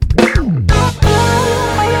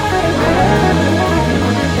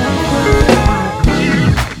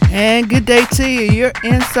And good day to you. You're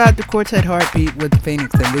inside the Quartet Heartbeat with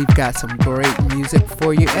Phoenix, and we've got some great music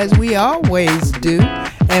for you, as we always do.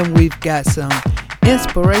 And we've got some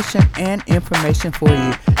inspiration and information for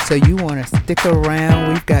you. So you want to stick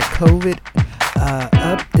around. We've got COVID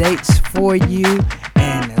updates for you,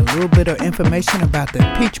 and a little bit of information about the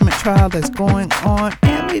impeachment trial that's going on.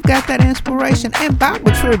 And we've got that inspiration and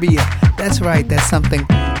Bible trivia. That's right. That's something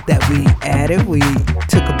that we added. We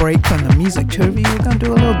took a break from the music trivia. We're going to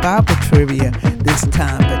do a little Bible trivia this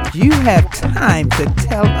time. But you have time to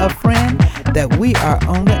tell a friend that we are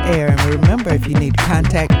on the air. And remember, if you need to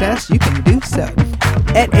contact us, you can do so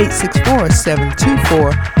at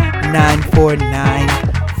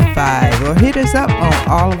 864-724-9495. Or hit us up on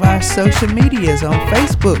all of our social medias on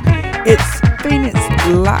Facebook. It's Phoenix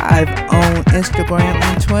Live on Instagram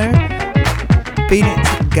and Twitter. Phoenix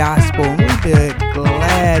Gospel. We'd be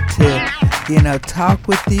glad to, talk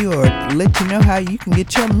with you or let you know how you can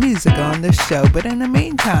get your music on this show. But in the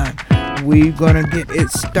meantime, we're going to get it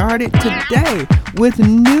started today with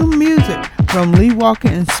new music from Lee Walker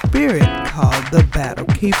and Spirit called The Battle.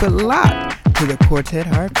 Keep it locked to the Quartet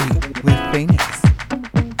Heartbeat with Phoenix.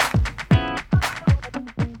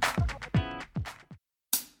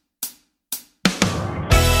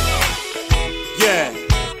 Yeah,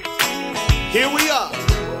 here we are.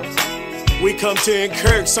 We come to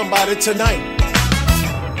encourage somebody tonight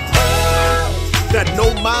that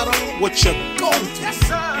no matter what you go through,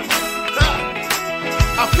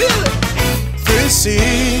 I feel it. This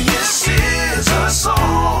is a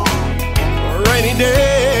song for a rainy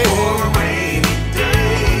day.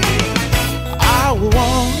 I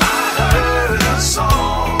heard a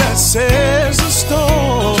song that says the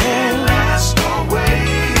storm can't last away.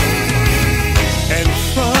 And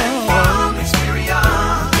from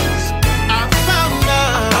experience, I found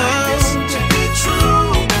out to be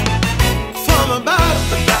true. For the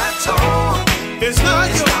battle is not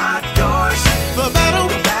yours. The battle,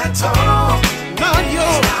 not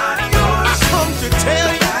yours. I come to tell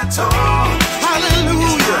you,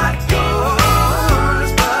 hallelujah.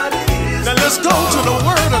 Now let's go to the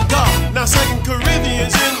Word of God. Now 2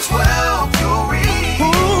 Corinthians in 12, you'll read.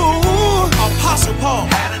 Apostle Paul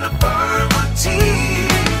had an infirmity,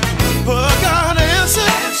 but God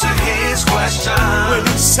answered his question when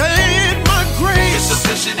he said, my grace is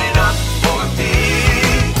sufficient enough for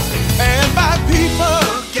thee. And by people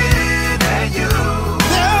looking at you,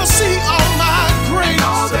 they'll see all my grace.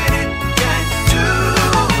 All that it can do.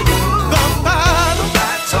 The battle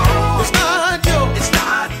is not yours. It's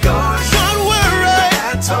not yours. Don't worry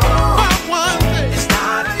about one thing. It's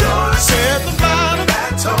not yours. Said the battle.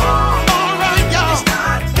 All right, y'all. It's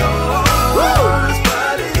not yours,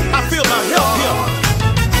 but it is. I feel my help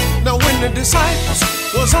here. Now when the disciples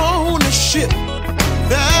was on the ship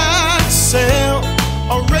that sailed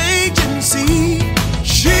a raging sea,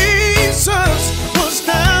 Jesus was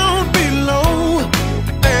down below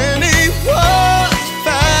and he was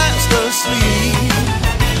fast asleep.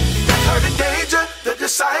 They heard the danger, the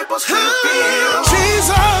disciples could feel.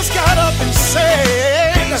 Jesus got up and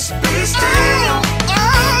said, peace be still.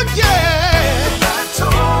 Oh yeah. The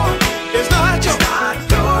battle is not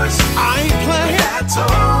yours. I ain't playing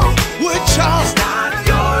with y'all. It's not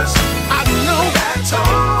yours. I know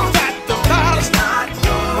that the battle's not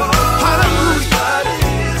yours. Hallelujah. But it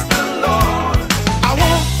is the Lord. I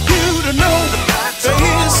want you to know there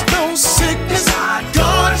is no sickness God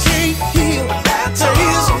can't heal. There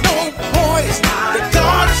is no voice that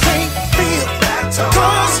God can't feel.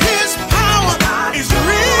 Cause his power is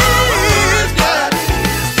real. But it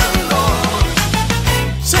is the Lord.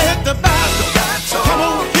 Said the battle. Come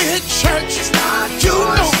on, hit church. You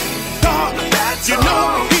know God. You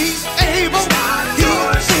know he's able. He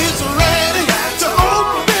is ready to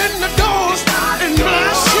open the doors and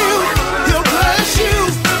bless you. He'll bless you.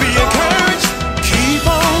 Be encouraged. Keep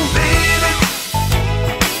on leaning.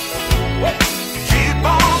 Keep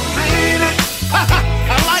on leaning.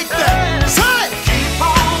 I like that. Say it. Keep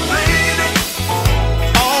on leaning.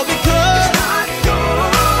 All because it's not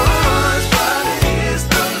yours, but it is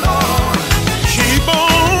the Lord. Keep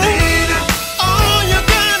on leaning. All you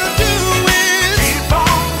gotta do is keep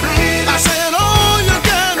on leaning. I said all you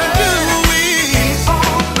gotta do is keep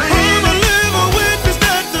on leaning. I'm a living witness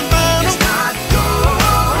that the battle is not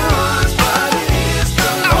yours, but it is the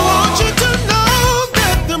Lord. I want you to know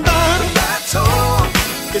that the battle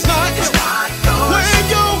is not yours. Wave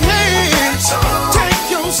your hands, take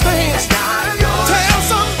your stance. Tell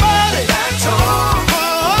somebody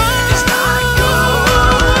it's not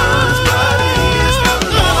yours, but it is the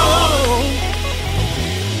Lord.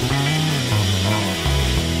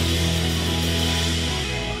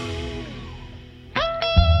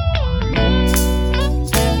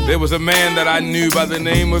 There was a man that I knew by the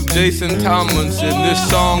name of Jason Tomlinson. This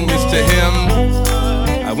song is to him.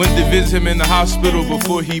 I went to visit him in the hospital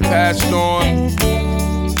before he passed on.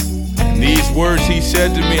 And these words he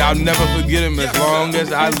said to me, I'll never forget him as long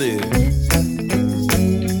as I live.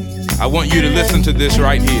 I want you to listen to this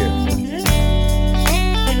right here.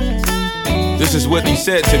 This is what he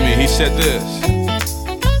said to me. He said this.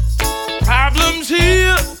 Problems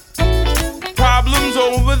here, problems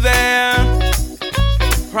over there,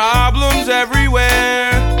 problems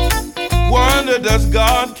everywhere. Wonder, does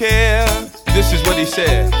God care? This is what he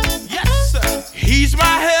said. Yes, sir. He's my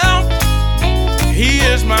help. He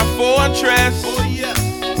is my fortress. Oh, yes.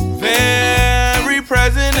 Very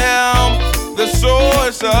present help, the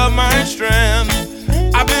source of my strength.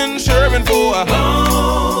 I've been serving for a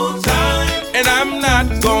long time, and I'm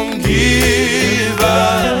not gonna give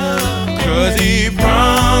up, 'cause he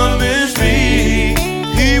promised me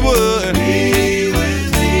he would be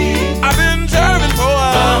with me. I've been serving for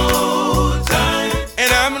a long time,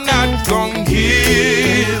 and I'm not gonna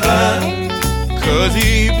give up, 'cause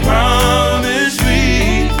he promised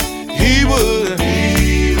me he would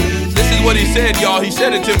be with me. This is what he said, y'all. He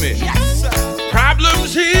said it to me. Yes, sir.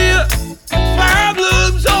 Problems here,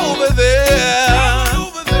 problems over there,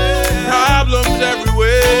 problems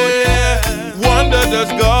everywhere. Wonder,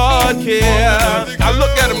 does God care? I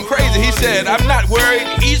looked at him crazy. He said, I'm not worried.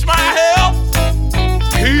 He's my help.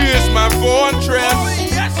 He is my fortress,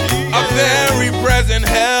 a very present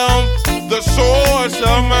help, the source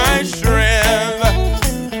of my strength.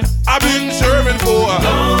 I've been serving for a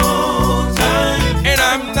long time, and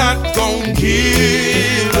I'm not gonna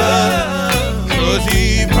give up, 'cause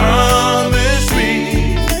he promised me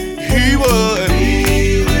he would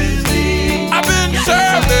be with me. I've been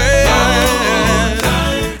serving,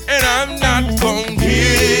 and I'm not gonna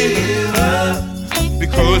give up,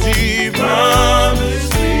 because he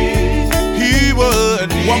promised me he would.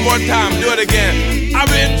 One more time, do it again. I've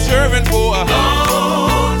been serving for a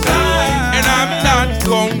long time, and I'm not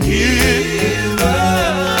gonna give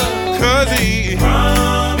up, 'cause he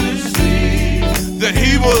promised me that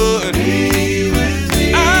he would be with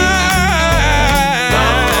me.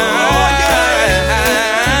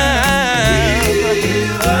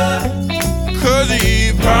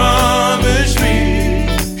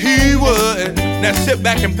 Now sit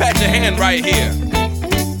back and pat your hand right here.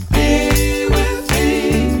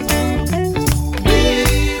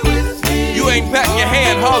 You ain't patting your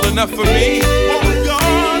hand hard enough for me.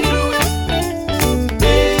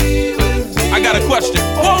 I got a question.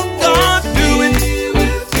 Won't God do it?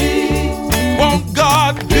 Won't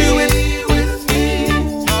God do it?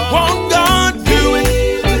 Won't God do it?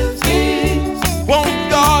 Won't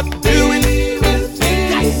God do it?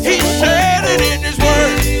 He said it in his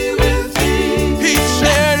word. He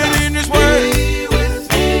said it in his word.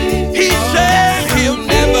 He said he'll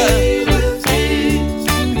never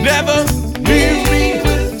leave me.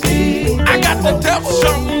 I got to tell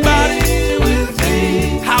somebody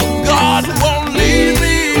how God won't leave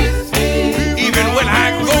me, even when I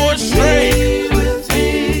go astray.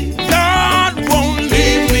 God won't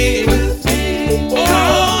leave me.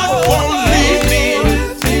 God won't leave me.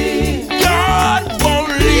 God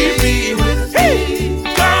won't leave me.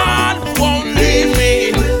 God won't leave me.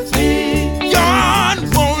 God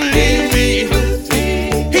won't leave me.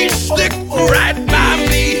 He stick right by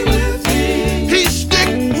me. He stick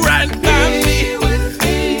right by me.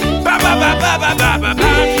 Ba ba ba ba ba ba ba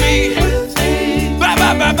ba me. Ba ba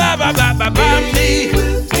ba ba ba ba ba ba me.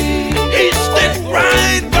 He stick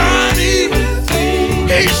right by me.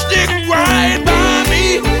 He stick right by me.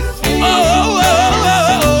 Oh, oh,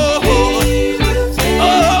 oh, oh,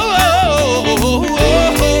 oh, oh,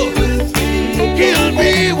 oh. He'll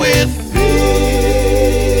be with me.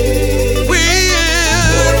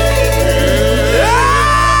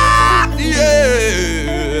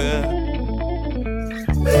 Yeah.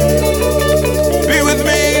 Be with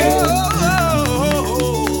me.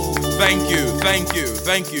 Thank you, thank you,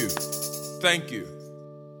 thank you, thank you.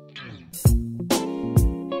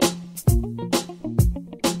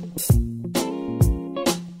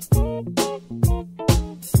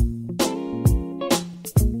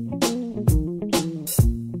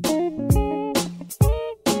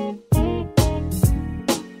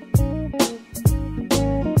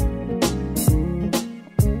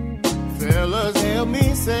 Fellas, help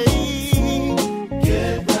me say,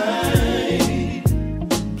 get right.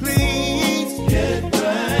 Please get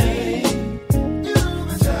right.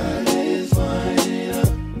 The time is winding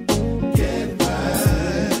up. Get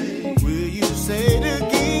right. Will you say it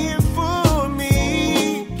again for me?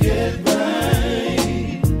 Get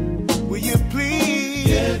right. Will you please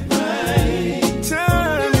get right?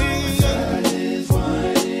 Time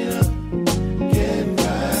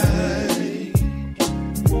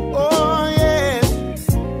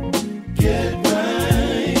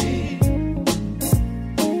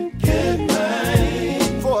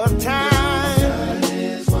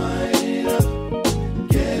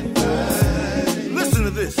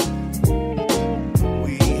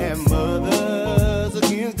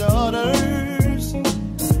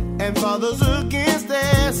fathers against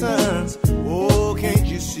their sons. Oh, can't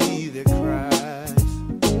you see the Christ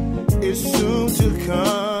is soon to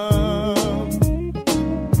come?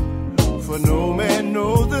 For no man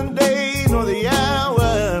knows the day nor the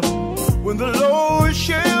hour when the Lord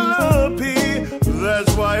shall appear.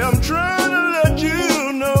 That's why I'm trying to let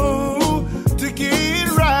you know to get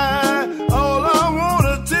right. All I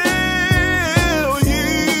wanna tell you,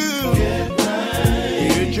 get right.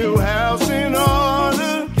 Get your house in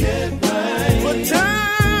order. Get right. For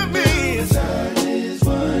time is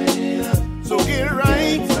winding up. So get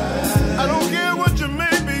right. Get right. I don't care what you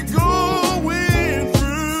may be going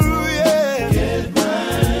through. Yeah. Get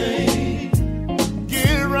right.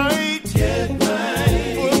 Get right. Get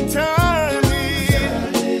right. For time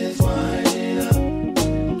is winding up.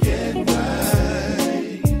 Get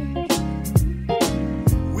right.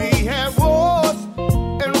 We have wars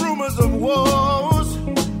and rumors of wars.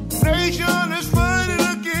 Nation is fighting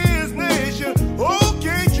against nation. Oh,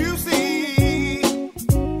 can't you see?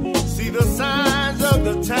 See the signs of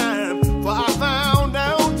the time. For I found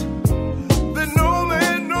out that no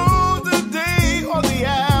man knows the day or the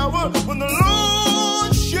hour when the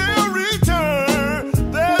Lord shall return.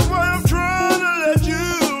 That's why I'm trying to let you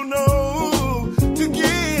know to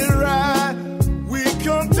get right. We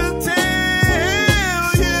come to tell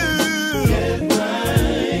you, get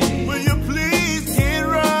right. Will you please get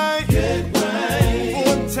right? Get right.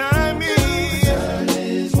 For time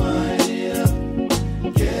is winding up.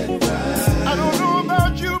 Get right. I don't know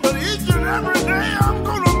about you, but each and every day I'm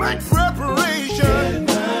gonna make preparation.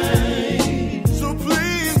 Get right. So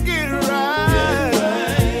please get right. Get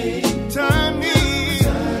right. Time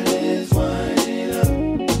is winding up.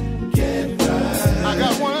 Get right. I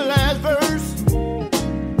got one last verse.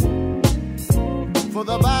 For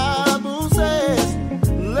the Bible says,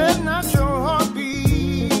 let not your heart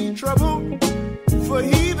be troubled. For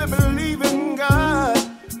he that believe in God,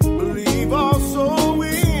 believe also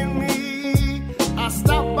in me. I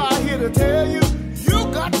stopped by here to tell you,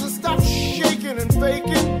 you got to stop shaking and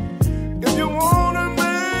faking. If you wanna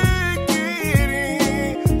make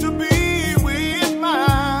it to be with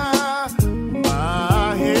my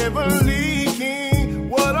heavenly King,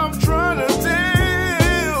 what I'm trying to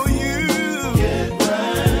tell you, get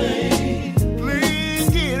right. Please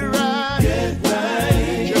get right. Get right.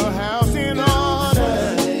 Get your house in order.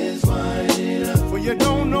 Is winding up. For you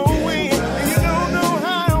don't know when and you don't know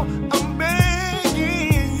how. I'm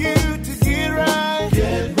begging you to get right.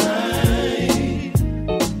 Get right.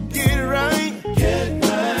 Get right. Get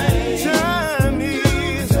right. Time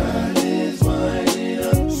is winding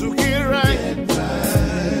up. So get right. Get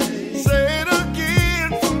right. Say it again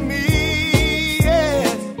for me.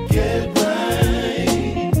 Yes. Get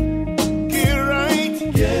right. Get right.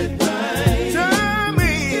 Get right. Time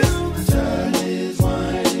is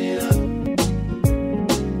winding up.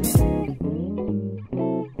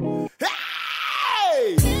 Hey!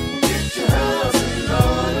 Get your house in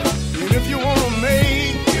order. And if you wanna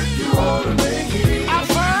make it, I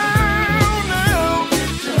found out.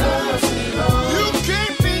 Get your house in order. You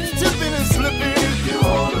can't be tipping and slipping. If you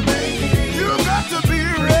wanna make it, you got to be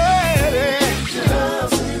ready. Get your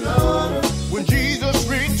house in order. When Jesus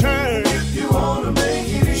returns, if you wanna make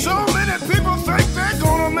it, so many people think they're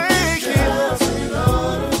gonna make it. Get your house in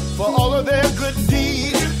order. For all of their good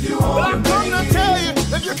deeds. If you wanna but I'm come to tell you,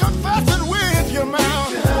 if you confess it with your mouth,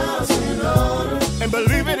 get your house in order. And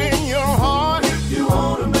believe it in your heart, if you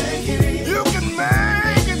wanna make it, you can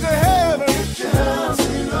make it to heaven. Get your house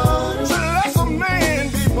in order. So let a man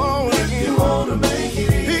be born again. If you wanna make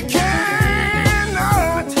it, he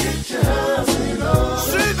cannot get your house in order.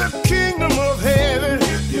 See the kingdom of heaven.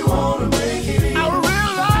 If you wanna make it, I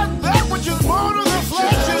realize that which is born of the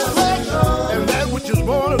flesh is flesh, and that which is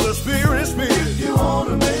born of the spirit is spirit. If you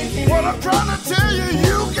wanna make it, what I'm trying to tell you,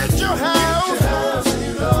 you get your house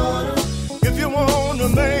in order. If you wanna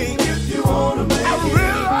make it, I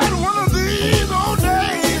realize one of these old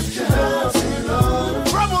days, get your house in order.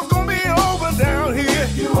 Trouble's gonna be over down here.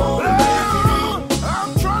 If you wanna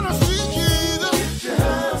I'm trying to see Jesus. Get your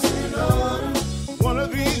house in order. One of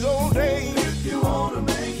these old days, if you wanna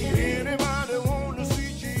make it. Anybody wanna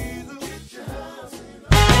see Jesus? Get your house in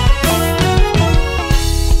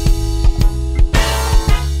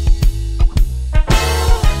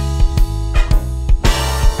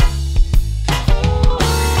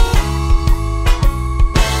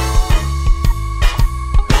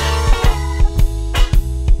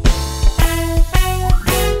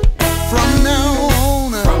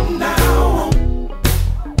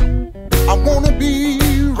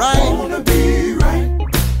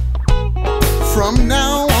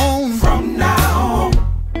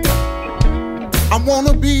I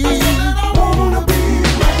wanna be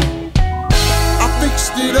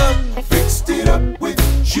it up with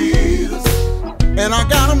Jesus. And I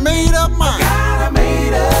got a made up mind. Got a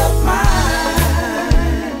made up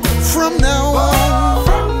mind. From now on.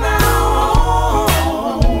 From now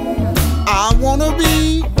on. I wanna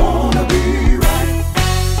be Right.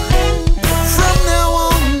 from now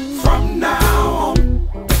on. From now on.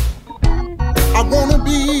 I wanna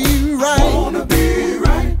be right. Wanna be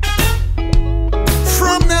right.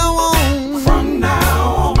 From now on. From now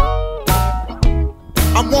on.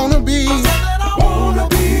 I wanna be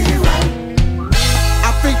right.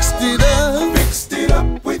 I fixed it up. Fixed it up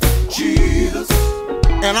with Jesus.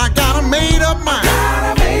 And I got a made up mind. Got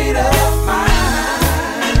a made up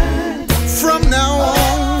mind. From now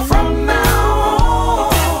on. From now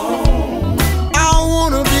on. I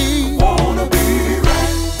wanna be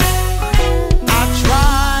right. I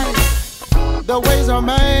tried the ways of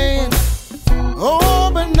man. Oh,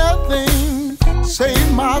 but nothing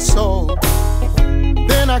saved my soul.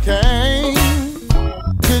 Then I came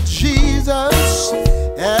to Jesus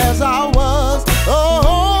as I was.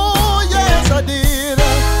 Oh, yes, I did.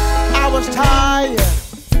 I was tired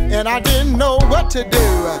and I didn't know what to do.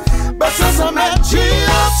 But since I met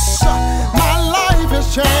Jesus, my life has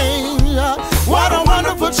changed. What a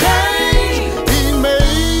wonderful change He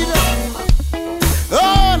made.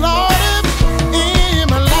 Oh, Lord, in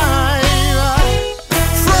my life.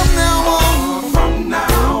 From now on. From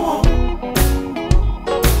now on.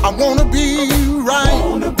 I wanna be right.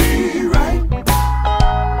 Wanna be right.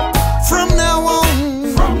 From now on.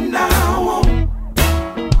 From now on.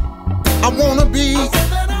 I wanna be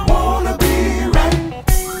right.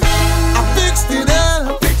 I fixed it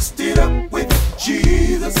up. Fixed it up with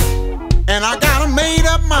Jesus. And I got a made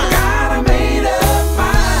up mind. Got a made up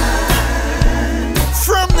mind.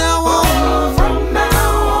 From now on. From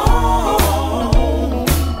now on.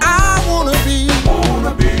 I wanna be right.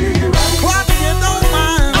 clap if you don't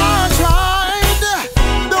mind. I tried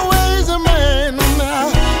the ways of man.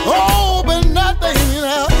 Oh, but nothing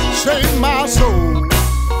saved my soul.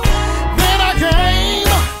 Then I came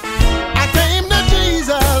to Jesus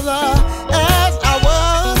as I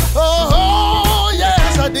was. Oh,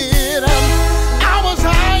 yes, I did. I was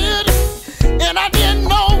tired and I didn't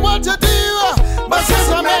know what to do. But since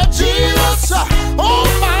I met Jesus, oh,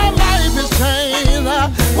 my life has changed.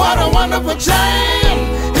 What a wonderful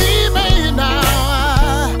change He made now.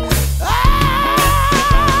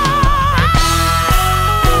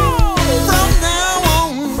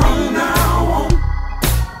 From now on,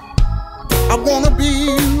 I wanna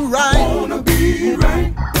be right. Wanna be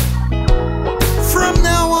right. From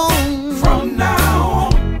now on, From now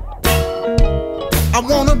on. I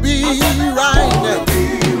wanna be right.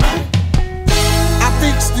 Be right. I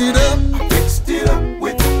fixed it up. Fixed it up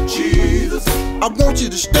with Jesus. I want you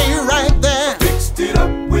to stay right there. Fixed it up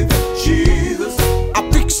with Jesus. I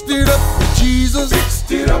fixed it up with Jesus.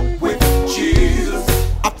 Fixed it up with Jesus.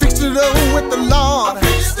 I fixed it up with the Lord.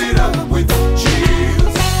 Fixed it up with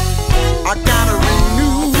Jesus. I got a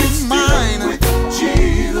renewed Fixed it mind, up with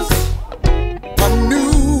Jesus. a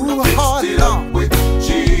new heart. Fixed it up with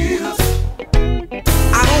Jesus. I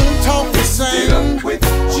don't talk the Fixed it same up with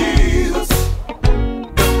Jesus.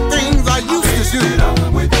 things I used to Fixed do. it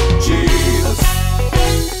up with Jesus.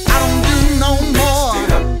 I don't do no more. Fixed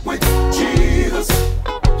it up with Jesus.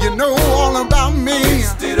 You know all about me.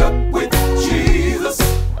 Fixed it up with Jesus.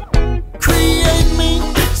 Create me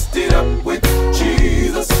Fixed it up with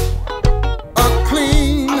Jesus. a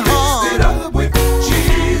clean Fixed it heart. up with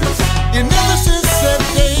Jesus. You never since that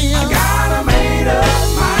day. Got a made up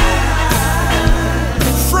mind.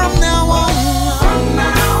 From now on, From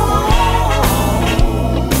now on.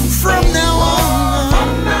 from now on,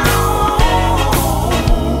 From now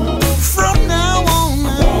on. from now on.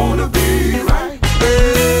 Wanna be right.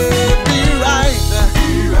 Be right. Be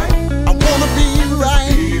right. I wanna be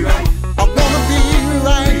right.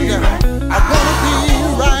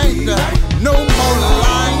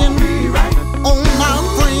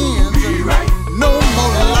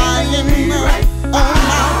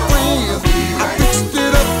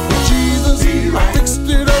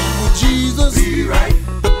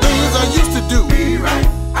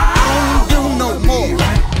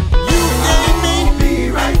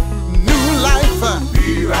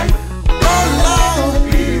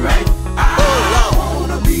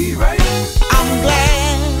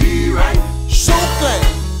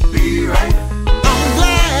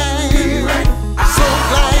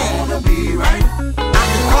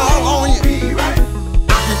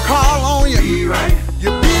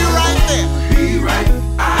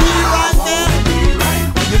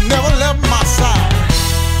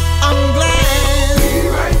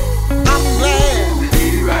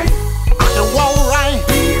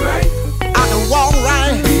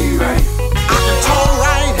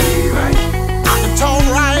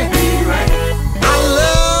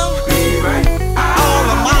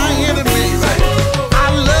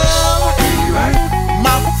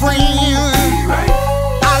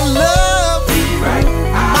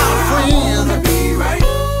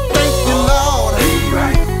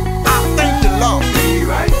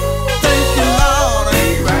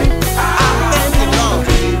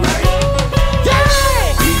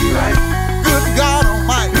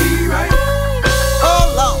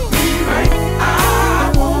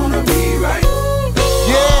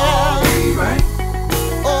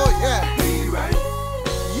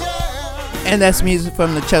 And that's music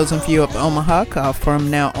from the Chosen Few of Omaha called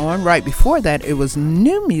From Now On. Right before that, it was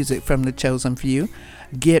new music from the Chosen Few,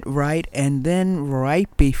 Get Right. And then right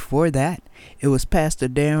before that, it was Pastor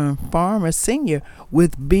Darren Farmer Sr.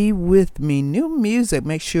 with Be With Me. New music.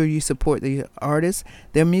 Make sure you support the artists.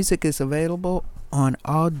 Their music is available on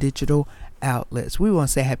all digital outlets. We want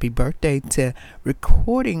to say happy birthday to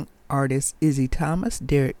recording artist Izzy Thomas,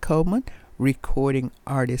 Derek Coleman, recording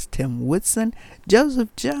artist Tim Woodson,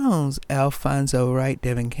 Joseph Jones, Alfonso Wright,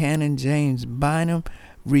 Devin Cannon, James Bynum,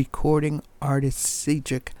 recording artist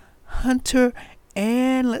Cedric Hunter,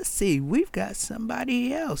 and let's see, we've got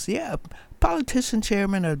somebody else. Yeah, politician,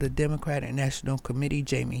 chairman of the Democratic National Committee,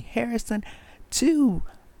 Jamie Harrison, to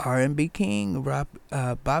R&B king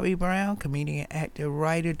Bobby Brown, comedian, actor,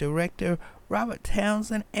 writer, director Robert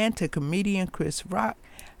Townsend, and to comedian Chris Rock.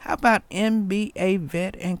 How about NBA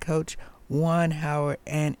vet and coach Juan Howard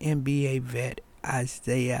and NBA vet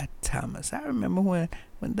Isaiah Thomas? I remember when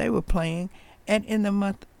they were playing. And in the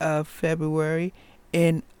month of February,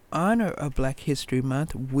 in honor of Black History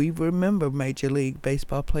Month, we remember Major League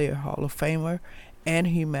Baseball player, Hall of Famer, and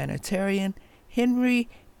humanitarian Henry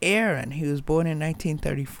Aaron. He was born in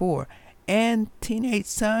 1934. And teenage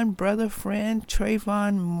son, brother, friend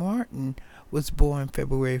Trayvon Martin was born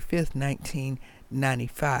February 5th,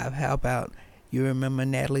 1995. How about you remember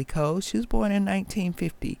Natalie Cole? She was born in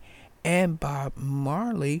 1950. And Bob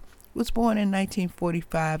Marley was born in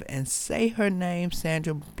 1945. And say her name,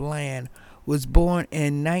 Sandra Bland, was born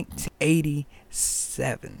in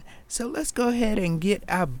 1987. So let's go ahead and get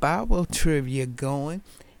our Bible trivia going.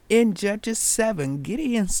 In Judges 7,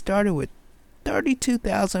 Gideon started with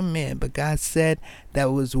 32,000 men, but God said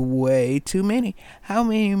that was way too many. How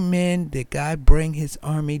many men did God bring his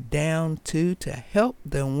army down to help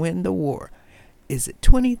them win the war? Is it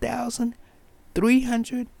 20,000,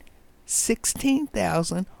 300,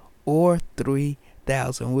 16,000, or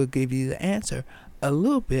 3,000? We'll give you the answer a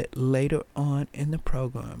little bit later on in the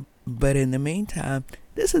program. But in the meantime,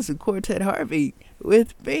 this is a Quartet Heartbeat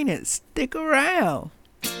with Phoenix. Stick around.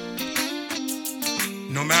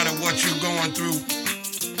 No matter what you're going through,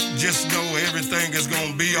 just know everything is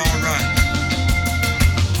gonna be all right.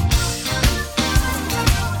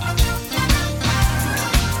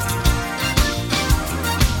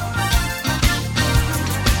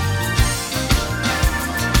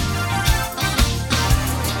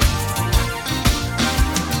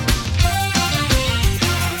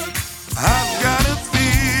 I've got a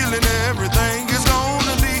feeling everything is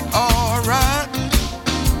gonna be all right.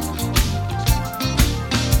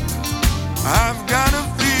 I've got a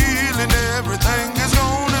feeling everything is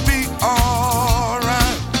gonna be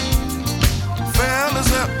alright. Fellas,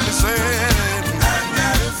 help me say it. I've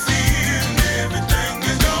got a feeling everything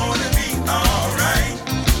is gonna be alright.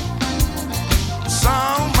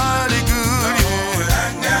 Somebody good, yeah. I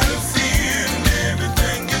got a feeling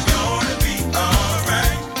everything is gonna be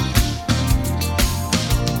alright.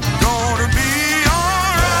 Gonna be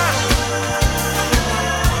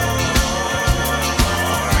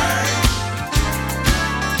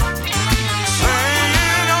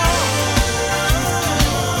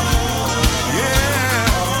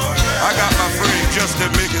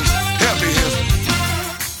Justin Mickens, help me here.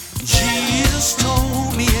 Jesus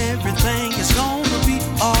told me everything is gonna be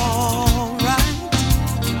alright.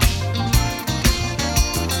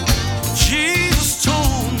 Jesus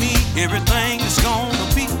told me everything is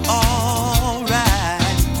gonna be alright.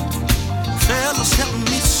 Fellas, help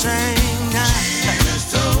me sing now.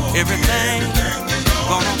 Everything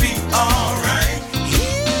gonna be alright.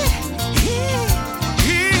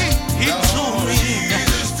 He told me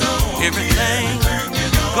everything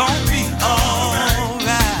gonna be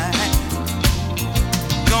alright.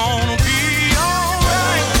 Gonna be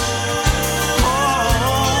alright.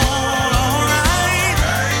 Alright.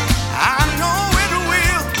 I know it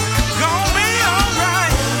will. Gonna be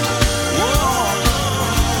alright.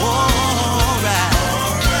 Alright.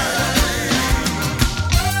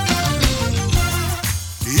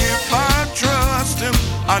 If I trust him,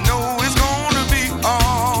 I know it's gonna be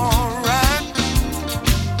alright.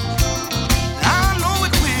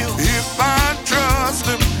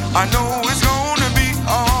 I know it's gonna be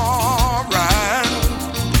alright.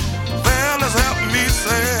 Fellas, help me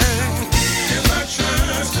sing. If I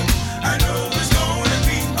trust him, I know it's gonna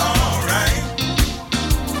be alright.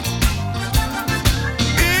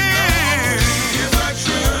 If I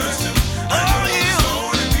trust him, I know it's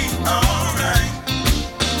gonna be alright.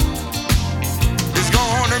 It's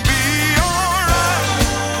gonna be alright.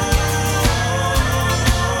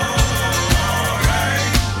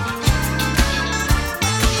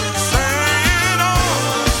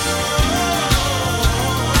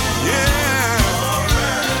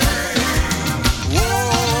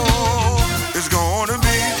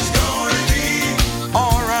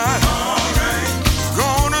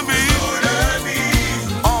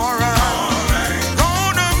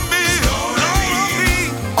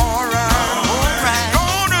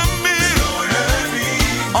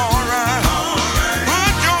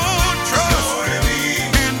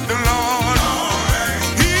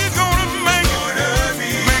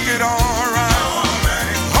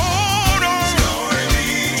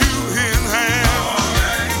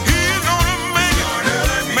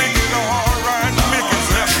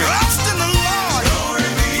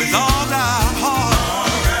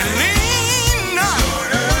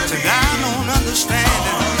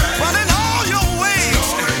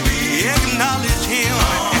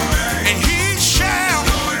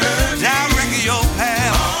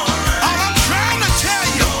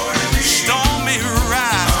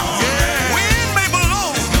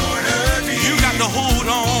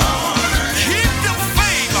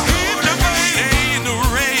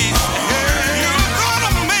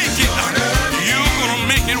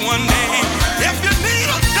 it one day. If you need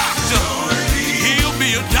a doctor, he'll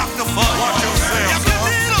be a doctor for you. Watch yourself, if you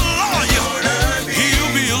need a lawyer,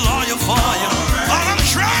 he'll be a lawyer for you. All I'm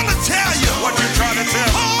trying to tell you. What you trying to tell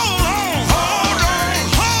me? Hold on, hold on,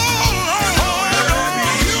 hold on, hold on.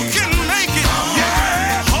 You can make it.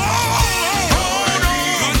 Yeah. Hold on,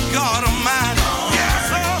 good God Almighty. Yes,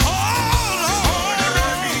 sir. Hold on,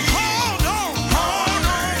 hold on.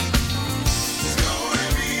 It's gonna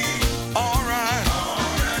be all right.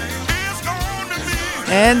 It's gonna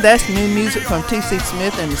be. And that's new music from T.C.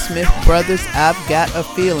 Smith and the Smith Brothers, I've Got a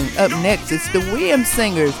Feeling. Up next, it's the Williams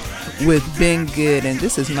Singers with Been Good. And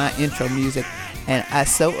this is my intro music. And I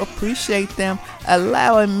so appreciate them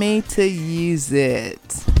allowing me to use it.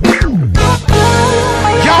 Y'all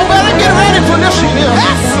better get ready for this here.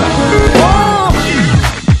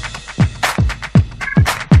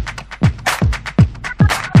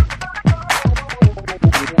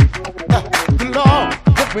 The Lord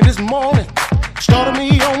took me this morning, started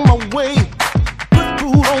me on my way, put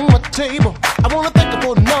food on my table. I wanna thank Him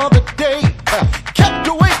for another day. Kept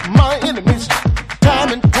away my enemies,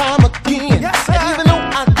 time and time again. And even though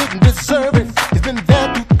I didn't deserve it, He's been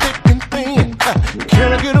there through thick and thin.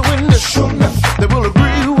 Can I get a witness that will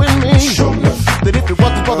agree with me that if it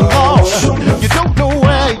wasn't for the Lord, you don't know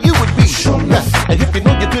where you would be. And if you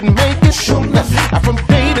know you couldn't make it, from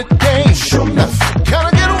day to day, can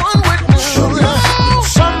I get one witness?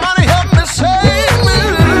 Somebody help me save me.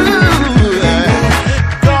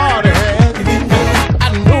 God had, I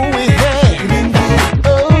know He had.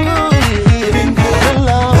 Oh, the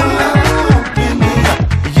Lord.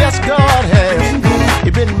 Yes, God has. He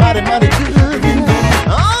been mighty, mighty good.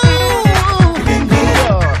 Oh,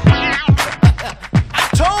 God. I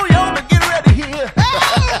told y'all to get ready here.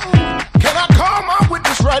 Can I call my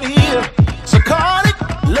witness right here? So call it.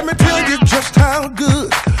 Let me tell you just how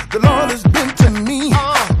good the Lord has been to me.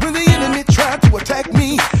 When the enemy tried to attack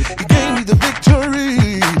me, He gave me the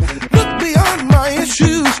victory. Look beyond my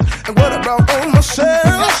issues and what I brought on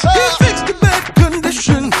myself. He fixed the bad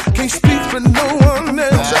condition, can't speak for no one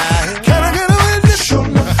else. Can I get a witness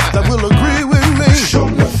that will agree with me?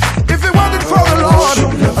 If it wasn't for the Lord,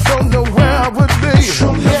 I don't know where I would be.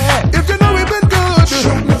 If you know He's been good,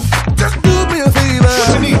 just do me a favor. What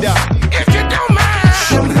you need now? If you don't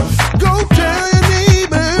mind, go tell your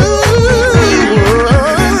neighbor.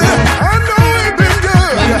 I know He's been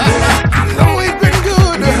good. I know He's been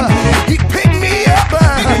good. He picked me up. I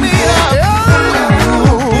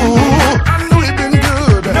know He's been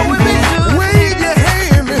good. Wave your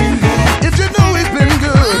hand if you know He's been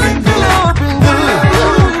good.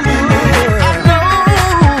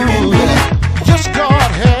 Yes,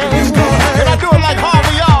 God has. Can I do it like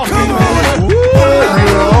Harvey, y'all? Come on.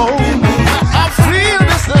 I feel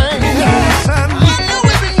this thing. Yes, I know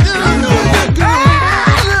He's been good. I know He's been good.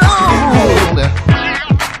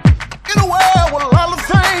 In a world where a lot of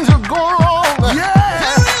things are going wrong, Yeah.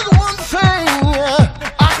 there is one thing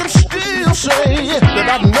I can still say that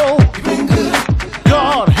I know.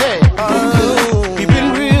 God has. He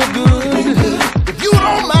been real good. If you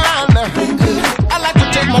don't mind, I'd like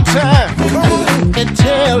to take my time and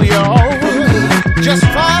tell y'all just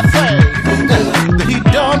 5 things that He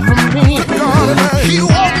done for me. He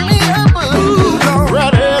woke me up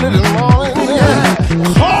right early this morning,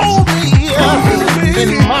 called me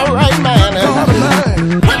in my right mind,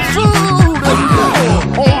 put food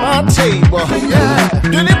on my table,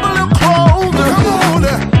 deliver clothes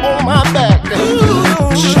on my back,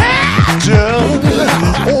 shelter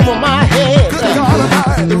over my head,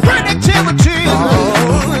 the right activities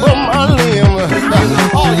on my limb.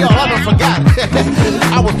 Oh, y'all, I done forgot.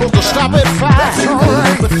 I was supposed to stop at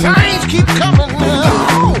 5, but things keep coming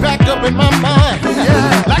back up in my mind.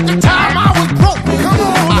 Like the time I was broke,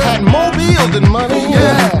 I had more bills than money,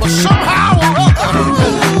 but somehow or other,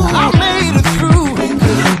 I made it through.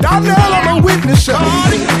 Donnell, I'm a witness.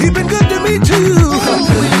 He been good to me too.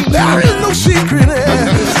 There is no secret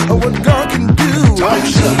of what God can do.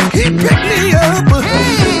 He picked me up,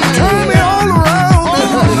 turned me all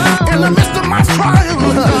around in the midst of my trial.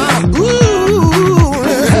 Ooh,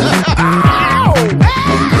 ow!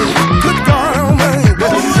 Good God Almighty,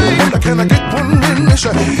 can I get one witness?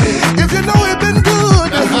 If you know He's been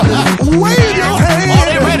good, wave your hand. Oh,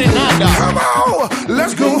 they ready now, dog. Come on,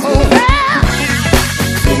 let's go home.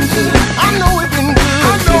 I know it's been good. I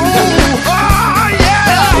know. Oh,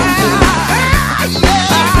 yeah.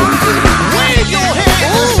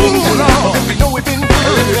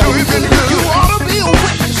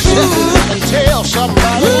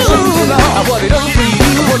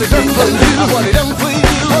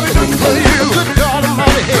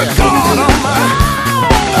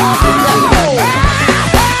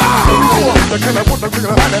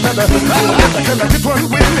 Can I get one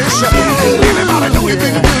witness? Anybody know he's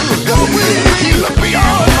been good? He looked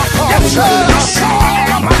beyond my faults. Saw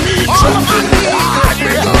all of my needs. I've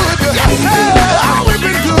been good. We've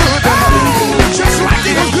been good. Just like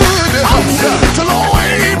he was good to Lord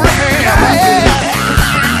Abraham.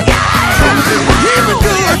 He's been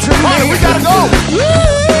good to me. We gotta go.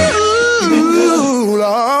 Ooh,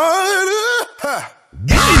 Lord.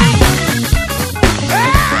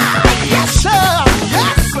 Yes, sir.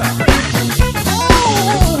 Yes, sir.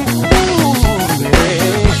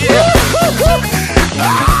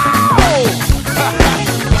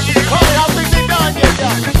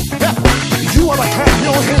 You ought to clap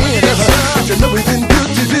your hands. You know it's been good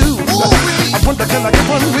to do. I wonder, can I get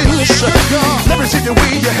one witness? Let me see you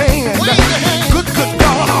wave your hand. Good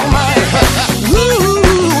God Almighty.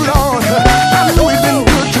 Ooh, Lord, I know it's been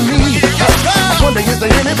good to me. I wonder, is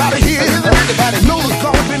there anybody here that knows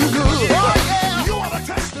God's been good? You ought to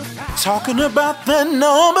testify. Talking about that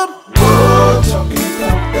number. Oh, talking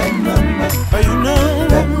about that number. You know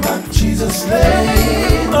That my Jesus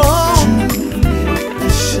name. Oh, 2 little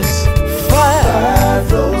fishes,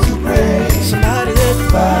 5 loaves of bread. somebody that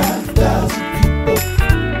 5,000 people.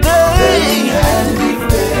 they Had to be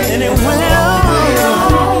fed. and it went on.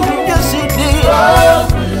 Yes, it did.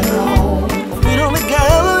 Went on the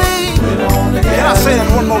Galilee. Can I say that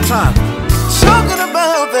one more time? Talking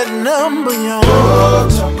about that number, y'all. Oh,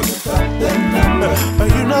 talking about that number.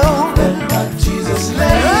 You know That my Jesus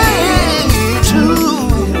name. hey,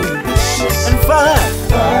 2 and 5.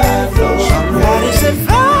 5 loaves of Somebody bread. said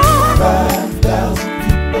 5. 5,000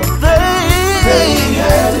 people. They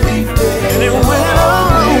Had to be fed. and it went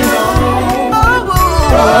on.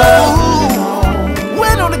 Oh,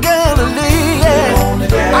 went on the Galilee.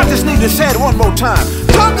 Yeah. I just need to say it one more time.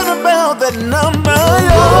 Talking about that number,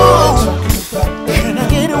 yo. Can I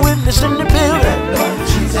get a witness in the building?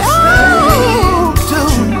 Oh,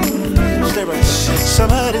 2. Stay right there.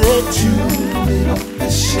 Somebody that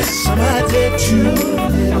somebody that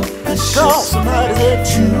go. Somebody that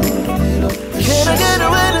can I get a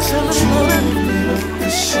witness in the building?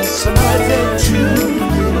 Somebody that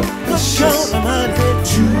go. Somebody that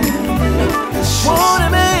wanna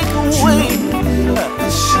make a way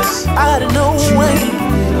out of no way.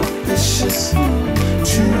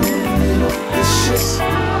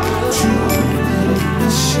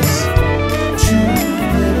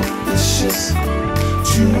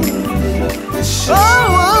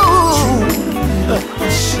 Oh,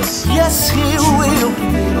 yes, he will.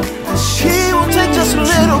 He will take just a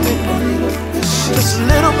little bit,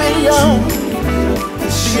 y'all. Do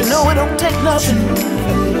you know it don't take nothing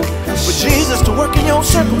for Jesus to work in your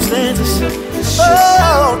circumstances?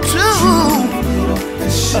 Oh,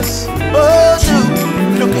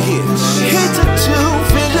 look at here. He took 2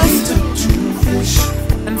 fishes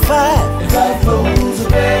and 5 loaves of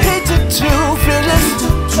bread. He took 2 fishes,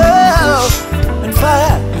 and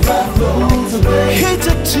 5 loaves of bread. He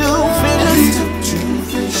took 2 fishes. He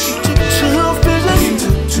took 2 fishes. He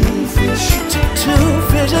took 2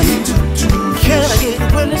 fishes. Can I get a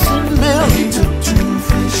witness in the middle? He took 2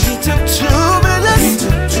 fishes. He took 2 fishes.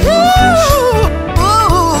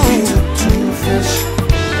 He took 2 fishes.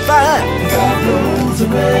 5 loaves of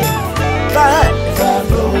bread.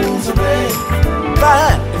 5 loaves of bread.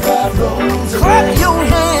 5 loaves of bread. Clap your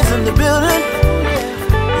hands in the building.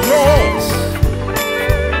 Yes.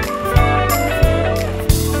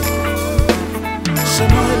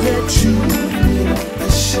 Somebody that you,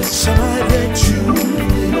 somebody that you,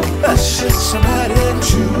 somebody that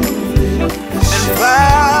you, and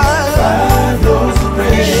 5 loaves of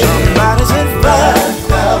bread. Somebody said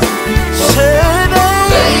 5,000 people. Said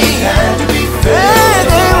they had to be fed.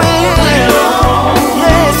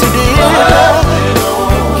 Yes, it did.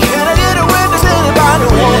 Can I get a witness? Anybody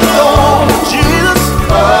want to know Jesus?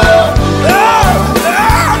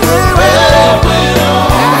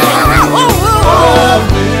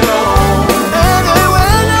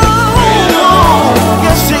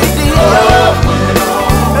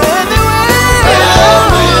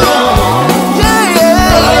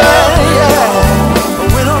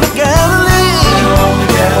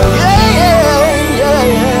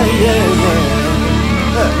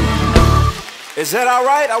 Is that all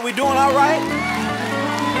right? Are we doing all right?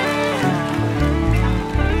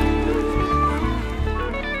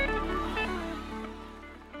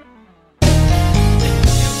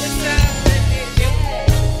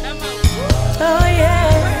 Oh yeah.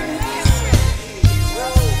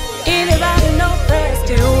 Anybody know prayer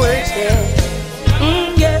still works?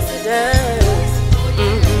 Yeah. Yes it does.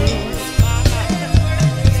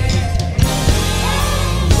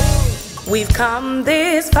 We've come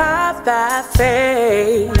this far by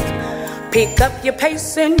faith. Pick up your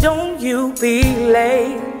pace and don't you be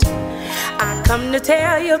late. I come to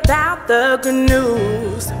tell you about the good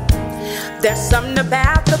news. There's something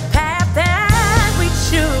about the path that we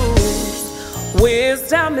choose.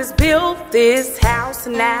 Wisdom has built this house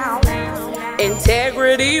now.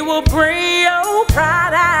 Integrity will bring your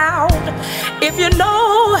pride out. If you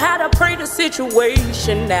know how to pray the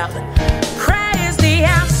situation now, prayer is the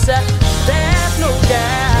answer, there's no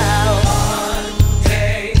doubt. One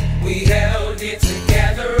day we held it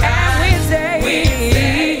together. And Wednesday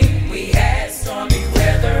we had stormy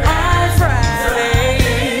weather. on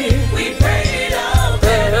Friday We prayed it all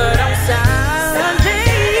but on Sunday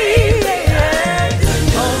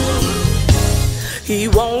he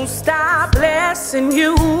won't stop blessing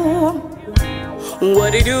you.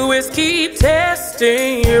 What he do is keep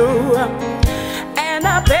testing you. And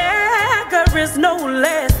a beggar is no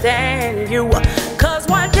less than you. 'Cause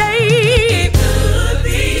one day it could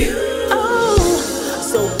be you. oh,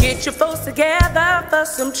 so get your folks together for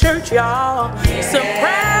some church, y'all. Some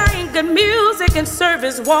prayer, good music, and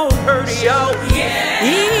service won't hurt y'all.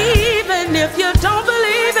 Even if you don't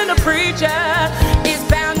believe in a preacher, it's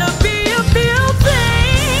bound to be a few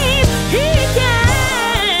things he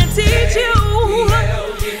can teach you.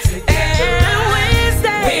 And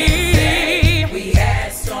Wednesday We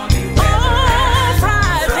had stormy weather. on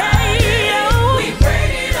Friday We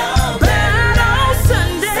prayed it all but on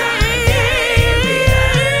Sunday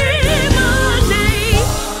Monday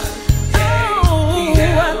and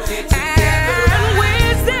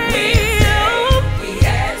Wednesday We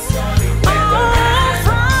had stormy weather. on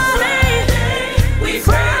Friday We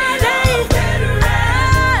prayed it all better.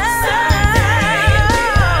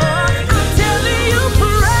 I'm telling you,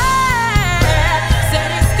 prayer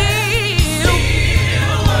set it still.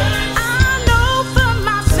 I know for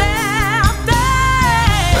myself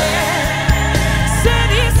that set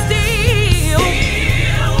it still.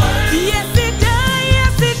 Yes, it does.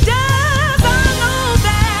 Yes, it does. I know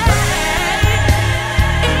that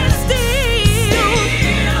it's still.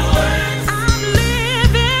 I'm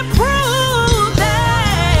living proof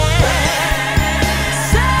that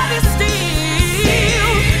set it still.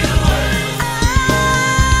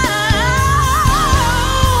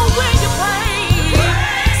 When you pray,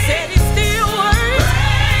 said it still works.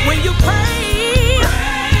 When you pray,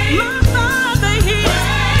 my Father hears.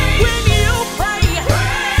 When you pray,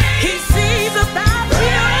 He sees about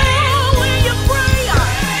you. When you pray, I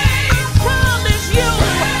promise you,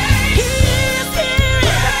 He is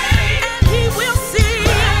hearing and He will see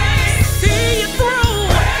you through.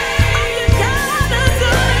 All you gotta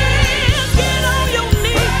do is get on your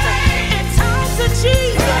knees and talk to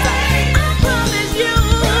Jesus. I promise you,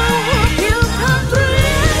 He'll come through.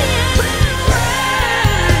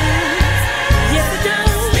 Yes, it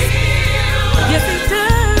does. Yes, it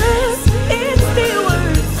does. It still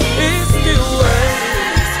works. It still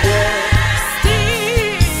works.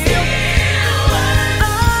 Still.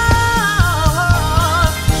 Oh,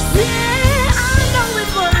 yeah, I know it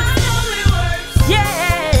works.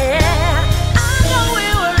 Yeah, I know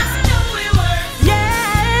it works.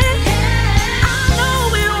 Yeah, I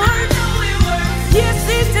know it works. Yes,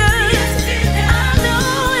 it does. I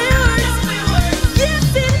know it works. Yes,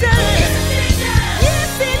 it does.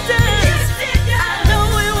 Yes, it does. I know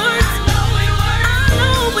it works. I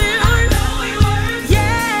know it works.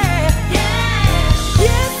 Yeah.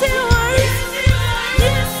 Yes, it works.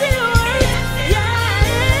 Yes, it works.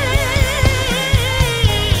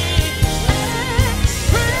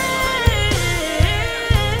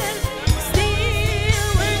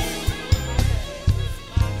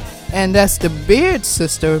 And that's the Beard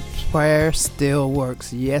Sister. Prayer still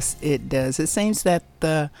works. Yes, it does. It seems that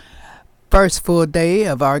the first full day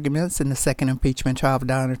of arguments in the second impeachment trial of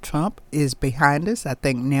Donald Trump is behind us. I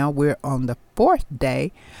think now we're on the fourth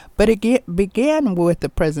day. But it began with the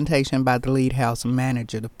presentation by the lead House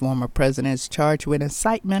manager. The former president is charged with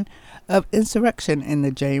incitement of insurrection in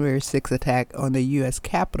the January 6th attack on the U.S.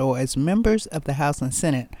 Capitol as members of the House and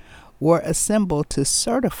Senate were assembled to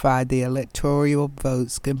certify the electoral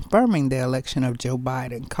votes confirming the election of Joe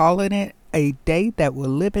Biden, calling it a day that will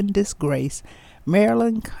live in disgrace.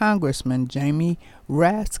 Maryland Congressman Jamie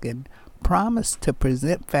Raskin promised to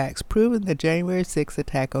present facts proving the January 6th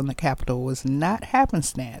attack on the Capitol was not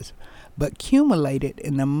happenstance, but accumulated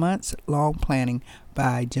in the months-long planning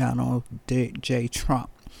by Donald J. Trump.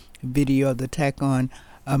 Video of the attack on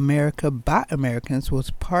America by Americans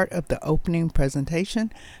was part of the opening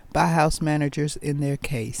presentation by House managers in their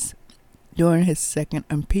case. During his second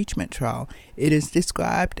impeachment trial, it is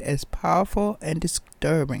described as powerful and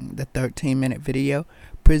disturbing. The 13-minute video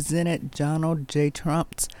President Donald J.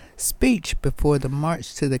 Trump's speech before the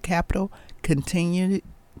march to the Capitol continued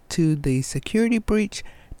to the security breach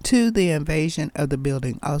to the invasion of the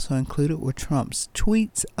building. Also included were Trump's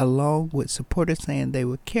tweets, along with supporters saying they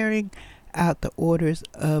were carrying out the orders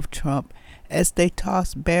of Trump as they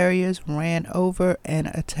tossed barriers, ran over, and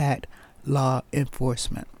attacked law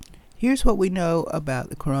enforcement. Here's what we know about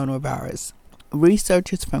the coronavirus.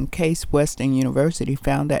 Researchers from Case Western University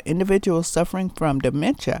found that individuals suffering from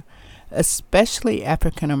dementia, especially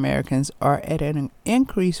African Americans, are at an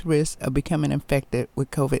increased risk of becoming infected with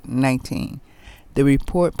COVID-19. The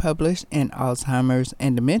report, published in Alzheimer's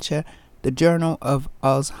and Dementia, the Journal of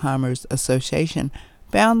Alzheimer's Association,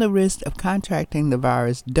 found the risk of contracting the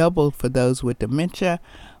virus doubled for those with dementia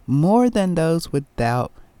more than those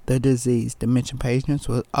without the disease. Dementia patients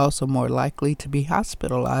were also more likely to be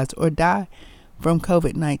hospitalized or die from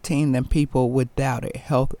COVID-19 than people without it.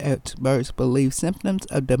 Health experts believe symptoms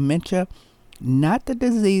of dementia, not the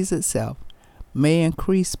disease itself, may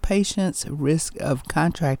increase patients' risk of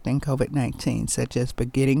contracting COVID-19, such as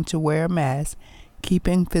forgetting to wear a mask,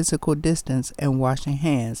 keeping physical distance, and washing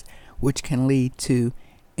hands, which can lead to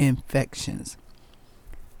infections.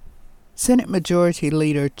 Senate Majority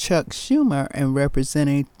Leader Chuck Schumer and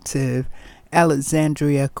Representative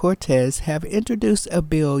Alexandria Cortez have introduced a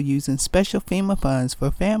bill using special FEMA funds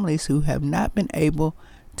for families who have not been able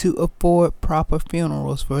to afford proper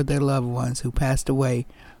funerals for their loved ones who passed away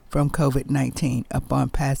from COVID-19. Upon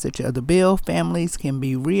passage of the bill, families can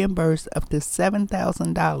be reimbursed up to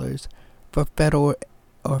 $7,000 for federal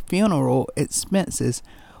or funeral expenses,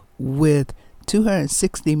 with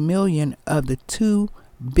 $260 million of the $2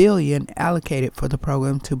 billion allocated for the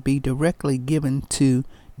program to be directly given to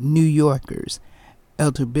New Yorkers.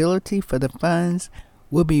 Eligibility for the funds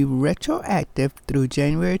will be retroactive through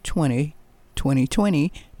January 20,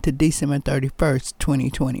 2020 to December 31st,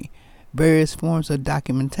 2020. Various forms of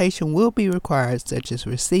documentation will be required, such as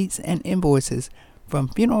receipts and invoices from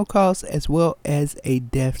funeral costs, as well as a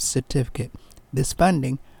death certificate. This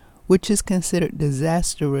funding, which is considered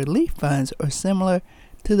disaster relief funds or similar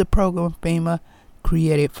to the program FEMA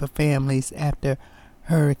created for families after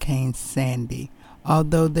Hurricane Sandy.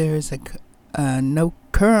 Although there is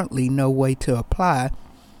currently no way to apply,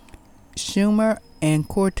 Schumer and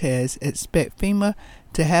Cortez expect FEMA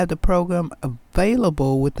to have the program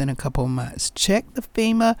available within a couple of months. Check the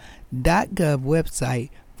FEMA.gov website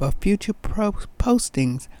for future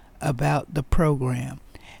postings about the program.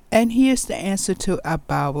 And here's the answer to our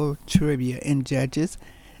Bible trivia. In Judges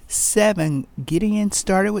 7, Gideon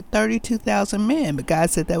started with 32,000 men, but God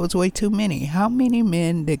said that was way too many. How many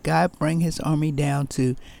men did God bring his army down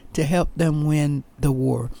to help them win the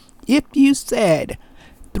war? If you said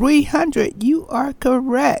 300, you are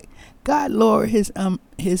correct. God lowered his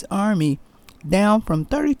army down from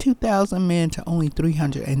 32,000 men to only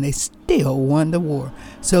 300, and they still won the war.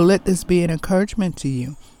 So let this be an encouragement to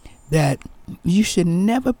you that you should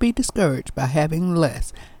never be discouraged by having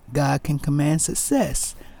less. God can command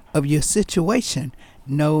success of your situation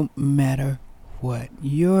no matter what.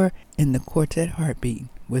 You're in the Quartet Heartbeat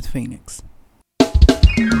with Phoenix.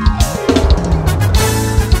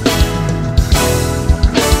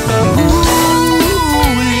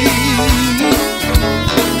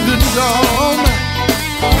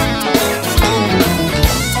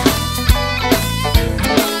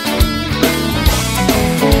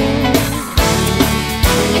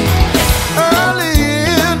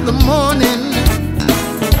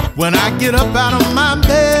 When I get up out of my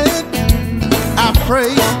bed, I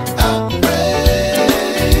pray.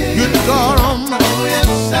 Good God Almighty,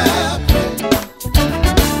 yes, I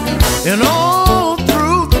pray. And all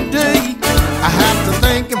through the day, I have to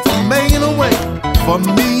thank Him for making a way for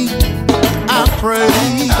me. I pray.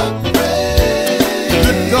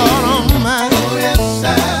 Good God Almighty, yes,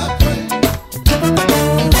 I pray.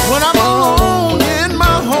 When I'm alone in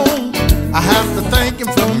my home, I have to thank Him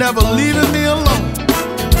for never leaving me alone.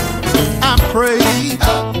 I pray.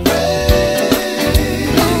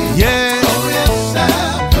 Yeah.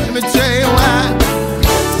 Let me tell you why.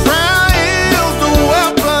 Prayer is the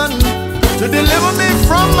weapon to deliver me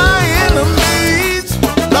from my enemies.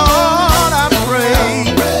 Lord, I pray.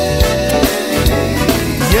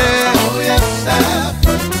 Yeah.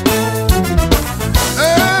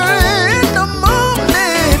 Early in the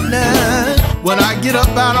morning, when I get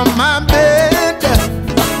up out of my bed,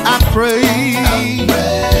 I pray.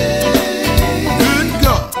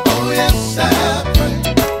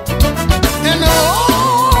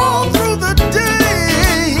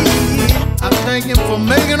 For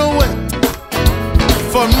making a way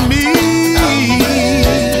for me.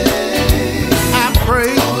 I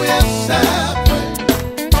pray.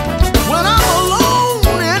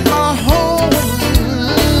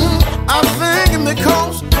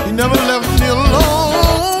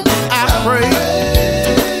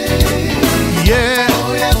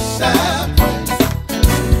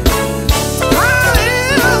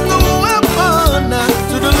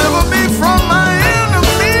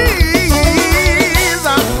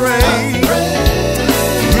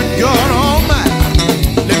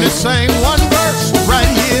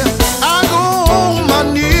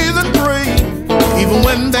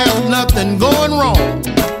 there's nothing going wrong.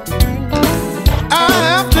 I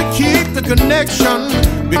have to keep the connection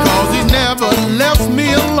because He never left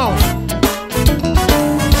me alone.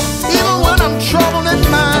 Even when I'm troubled in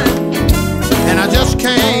mind and I just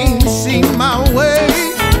can't see my way,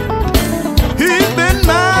 He's been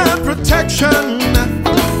my protection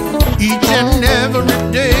each and every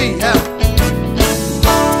day.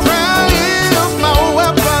 Prayer is my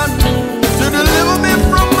weapon to deliver me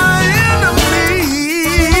from my enemies.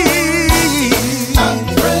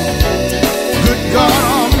 Good God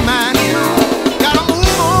Almighty, gotta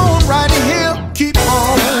move on right here, keep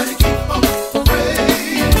on.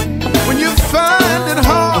 When you find it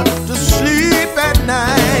hard to sleep at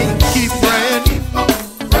night, keep praying.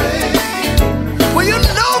 When you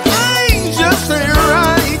know things just ain't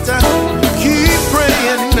right, keep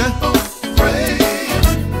praying.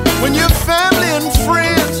 When your family and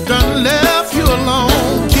friends done left you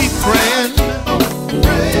alone, keep praying.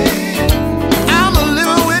 I'm a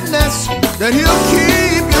living witness that He'll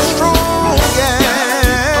keep you strong, yeah.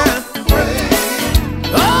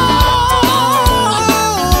 Oh,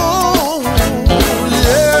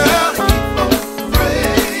 yeah.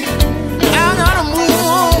 I gotta move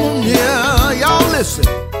on, yeah. Y'all listen.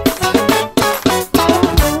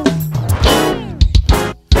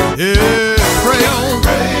 Yeah, pray on.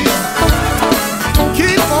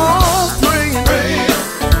 Keep on praying.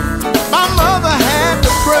 My mother had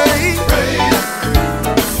to pray.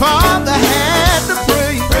 Father had to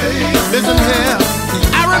pray. Listen here.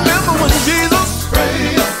 I remember when Jesus,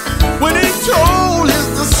 when He told His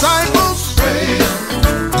disciples,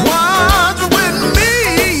 watch with me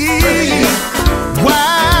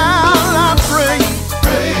while I pray.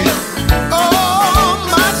 Oh,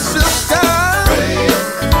 my sister,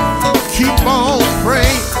 keep on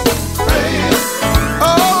praying.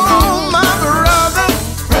 Oh, my brother,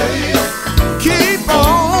 keep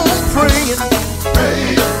on praying.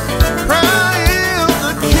 Prayer is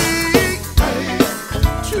the key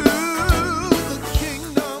to the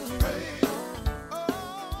kingdom.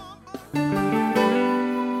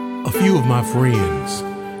 A few of my friends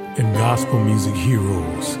and gospel music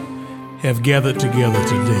heroes have gathered together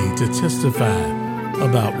today to testify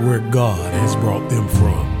about where God has brought them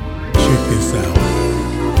from. Check this out.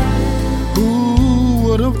 Who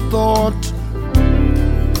would have thought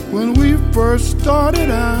when we first started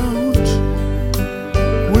out,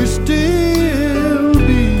 we'd still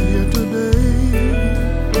be here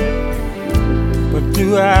today? But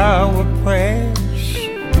through our prayers,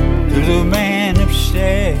 through the man of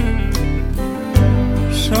said,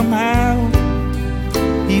 somehow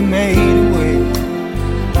He made a way.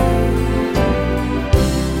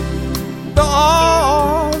 The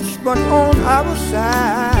odds were on our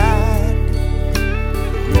side,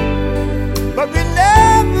 but we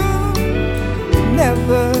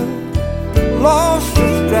never lost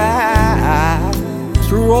our stride.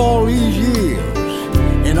 Through all these years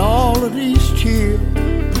and all of these tears,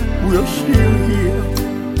 we're still here,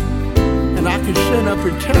 and I can stand up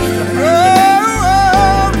and testify.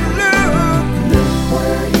 Look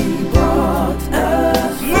where He brought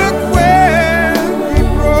us from. Look where He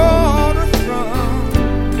brought us from.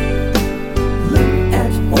 Look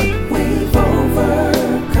at what we've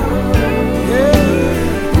overcome. Yeah.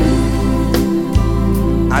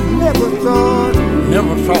 I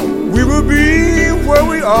never thought we would be where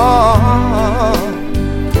we are.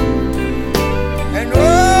 And look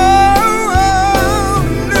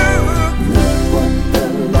what the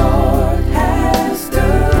Lord has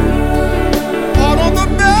done. All of the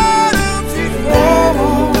battles He's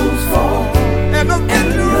fought, and the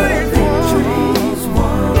victories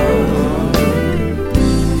won.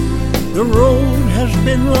 The road has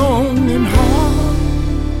been long and hard.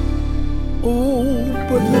 Oh,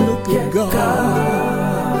 but look at God.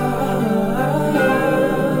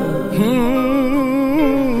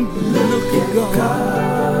 Look at God.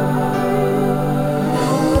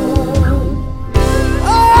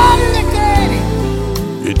 Oh, look at Him.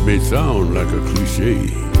 It may sound like a cliche,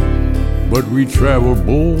 but we travel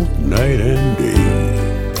both night and day,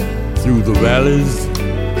 through the valleys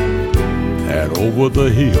and over the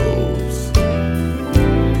hills.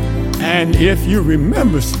 And if you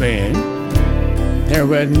remember, Span, there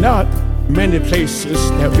were not many places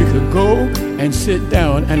that we could go and sit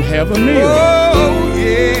down and have a meal. Oh,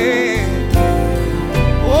 yeah.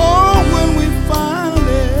 Oh, when we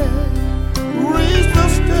finally reached the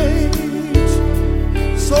stage,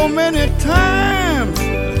 so many times,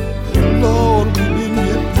 Lord, we didn't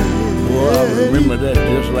get paid. Boy, I remember that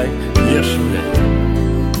just like yesterday.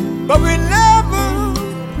 But we never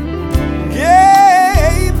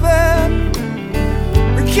gave up.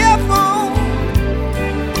 We kept on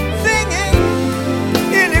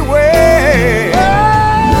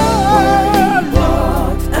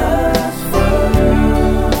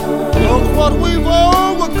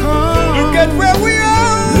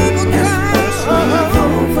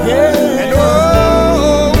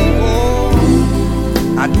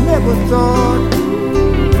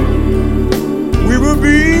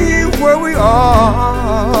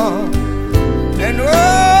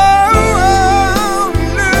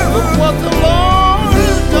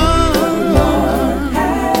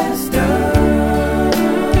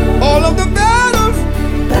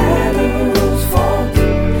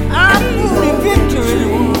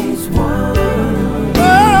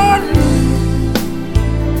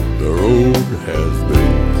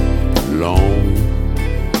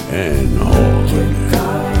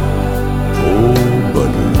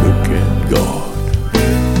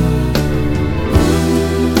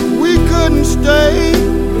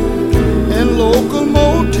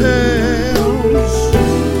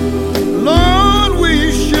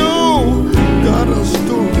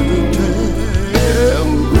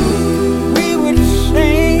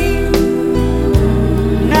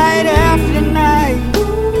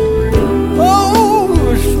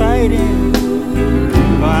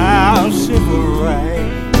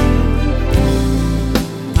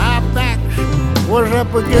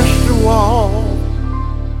up against the wall.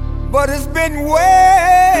 But it's been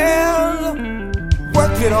well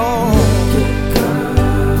worth it all.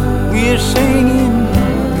 We're singing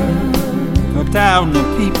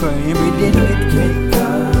 1,000 people every day.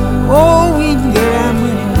 Oh, we can get our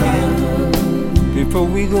money now before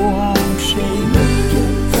we go home safe.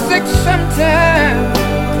 6 sometimes,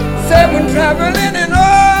 7 traveling in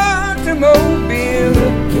automobile.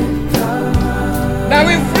 Now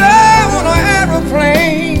we fly on an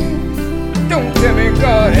aeroplane. Don't tell me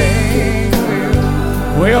God ain't will.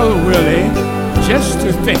 Well, Willie, just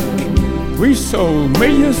to think, we sold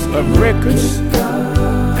millions of records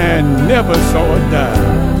and never saw a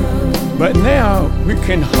dime. But now we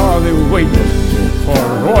can hardly wait for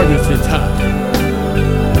royalty time.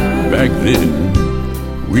 Back then,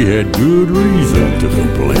 we had good reason to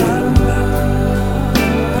complain.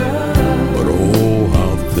 But oh,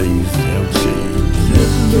 how things have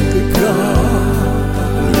changed. Look at God.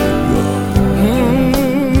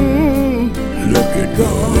 Look at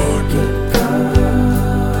God.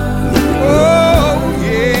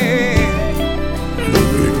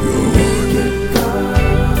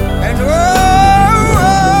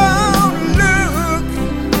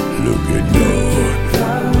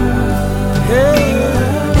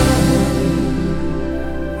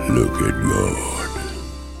 Look at God.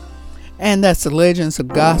 And that's the Legends of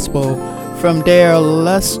Gospel from Daryl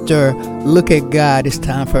Luster. Look at God. It's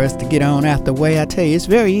time for us to get on out the way. I tell you, it's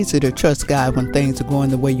very easy to trust God when things are going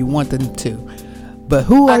the way you want them to. But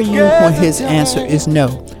who are you when his answer is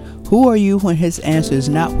no? Who are you when his answer is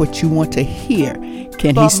not what you want to hear?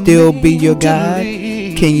 Can he still be your God?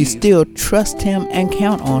 Can you still trust him and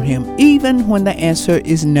count on him even when the answer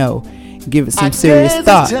is no? Give it some serious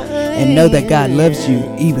thought and know that God loves you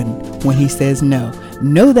even when he says no.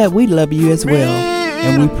 Know that we love you as well,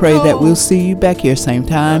 and we pray that we'll see you back here same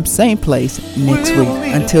time, same place next week.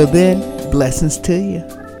 Until then, blessings to you.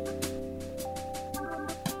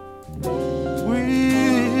 We'll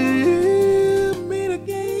meet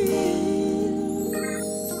again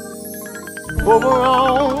over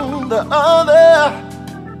on the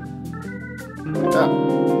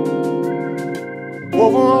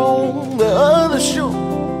other shore.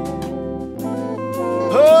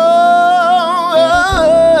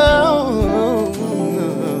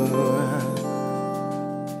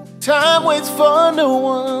 Time waits for no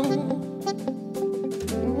one.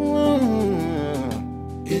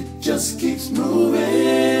 It just keeps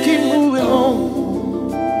moving. Keep moving on.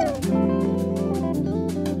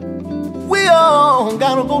 We all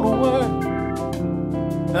gotta go to work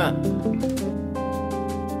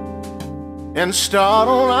and start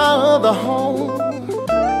on our other home.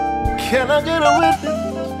 Can I get a witness?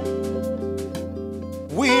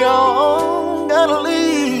 We all gotta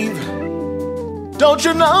leave. Don't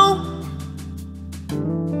you know?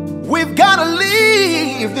 We've gotta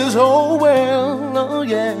leave this whole world, oh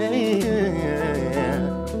yeah.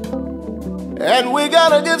 And we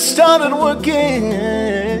gotta get started working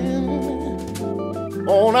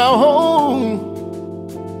on our home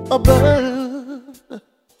above.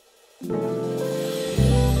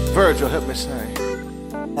 Virgil, help me sing.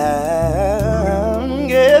 I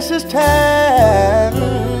guess it's time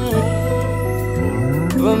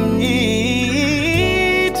for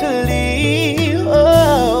me to leave.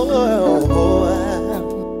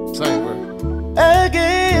 Sing, bro. I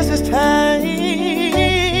guess it's time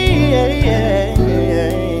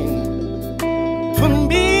for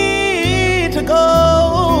me to go.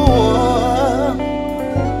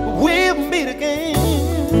 We'll meet again.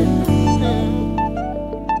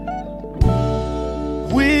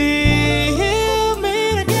 We'll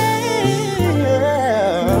meet again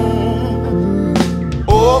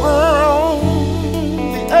over on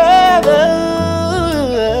the other,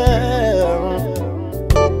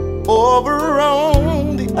 over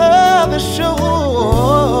on the other shore.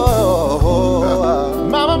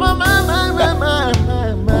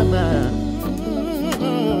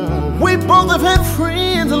 We both have had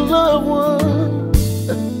friends and loved ones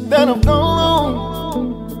that have gone on.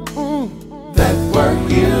 That were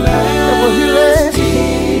here last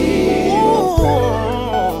year.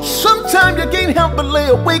 Sometimes you can't help but lay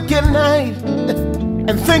awake at night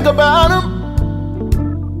and think about them.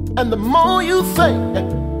 And the more you think,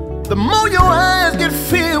 the more your eyes get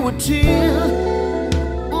filled with tears.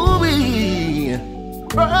 Ooh,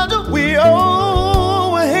 we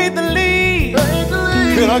all hate to leave.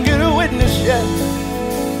 Can I get a witness yet?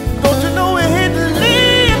 Don't you know we hate to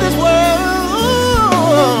leave this world?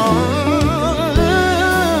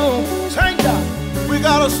 We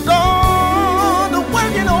gotta start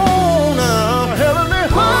working on our heavenly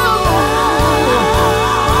home.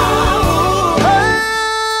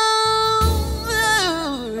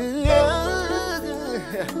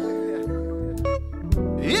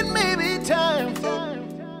 it may be time for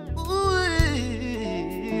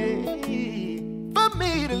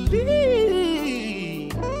me to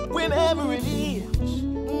leave whenever it is.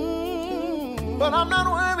 But I'm not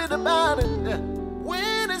worried about it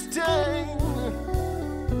when it's time.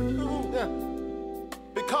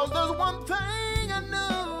 Because there's one